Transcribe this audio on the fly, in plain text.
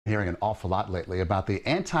Hearing an awful lot lately about the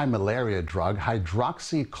anti-malaria drug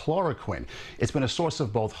hydroxychloroquine. It's been a source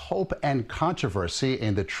of both hope and controversy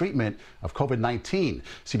in the treatment of COVID-19.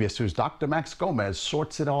 CBS 2's Dr. Max Gomez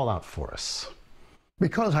sorts it all out for us.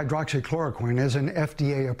 Because hydroxychloroquine is an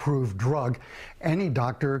FDA-approved drug, any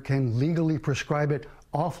doctor can legally prescribe it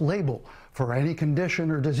off-label for any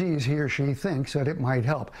condition or disease he or she thinks that it might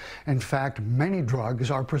help. In fact, many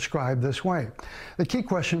drugs are prescribed this way. The key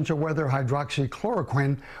questions are whether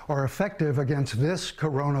hydroxychloroquine are effective against this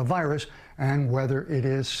coronavirus and whether it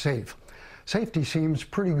is safe. Safety seems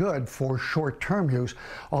pretty good for short-term use,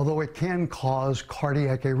 although it can cause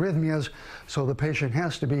cardiac arrhythmias, so the patient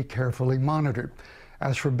has to be carefully monitored.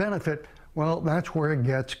 As for benefit, well, that's where it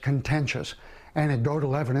gets contentious.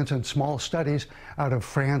 Anecdotal evidence and small studies out of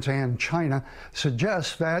France and China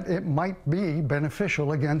suggests that it might be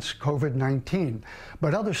beneficial against COVID-19,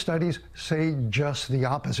 but other studies say just the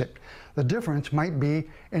opposite. The difference might be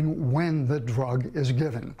in when the drug is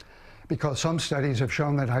given, because some studies have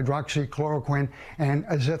shown that hydroxychloroquine and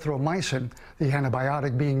azithromycin, the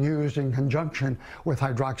antibiotic being used in conjunction with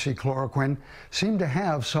hydroxychloroquine, seem to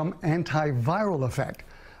have some antiviral effect.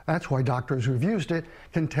 That's why doctors who've used it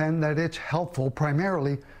contend that it's helpful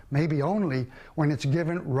primarily, maybe only, when it's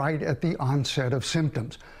given right at the onset of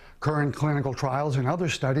symptoms. Current clinical trials and other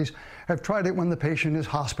studies have tried it when the patient is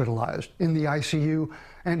hospitalized, in the ICU,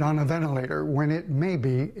 and on a ventilator, when it may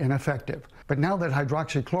be ineffective. But now that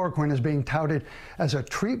hydroxychloroquine is being touted as a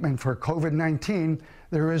treatment for COVID-19,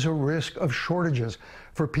 there is a risk of shortages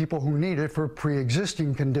for people who need it for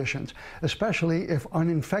pre-existing conditions, especially if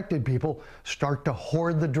uninfected people start to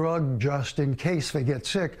hoard the drug just in case they get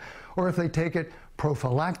sick, or if they take it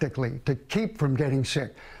prophylactically to keep from getting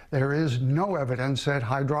sick. There is no evidence that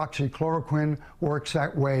hydroxychloroquine works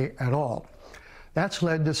that way at all. That's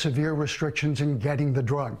led to severe restrictions in getting the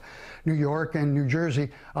drug. New York and New Jersey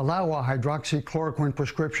allow a hydroxychloroquine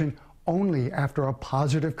prescription only after a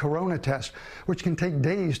positive corona test, which can take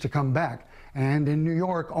days to come back. And in New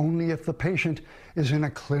York, only if the patient is in a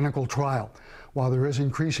clinical trial. While there is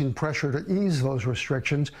increasing pressure to ease those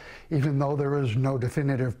restrictions, even though there is no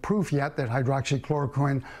definitive proof yet that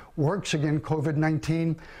hydroxychloroquine works against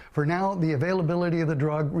COVID-19, for now, the availability of the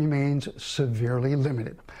drug remains severely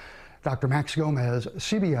limited. Dr. Max Gomez,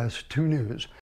 CBS 2 News.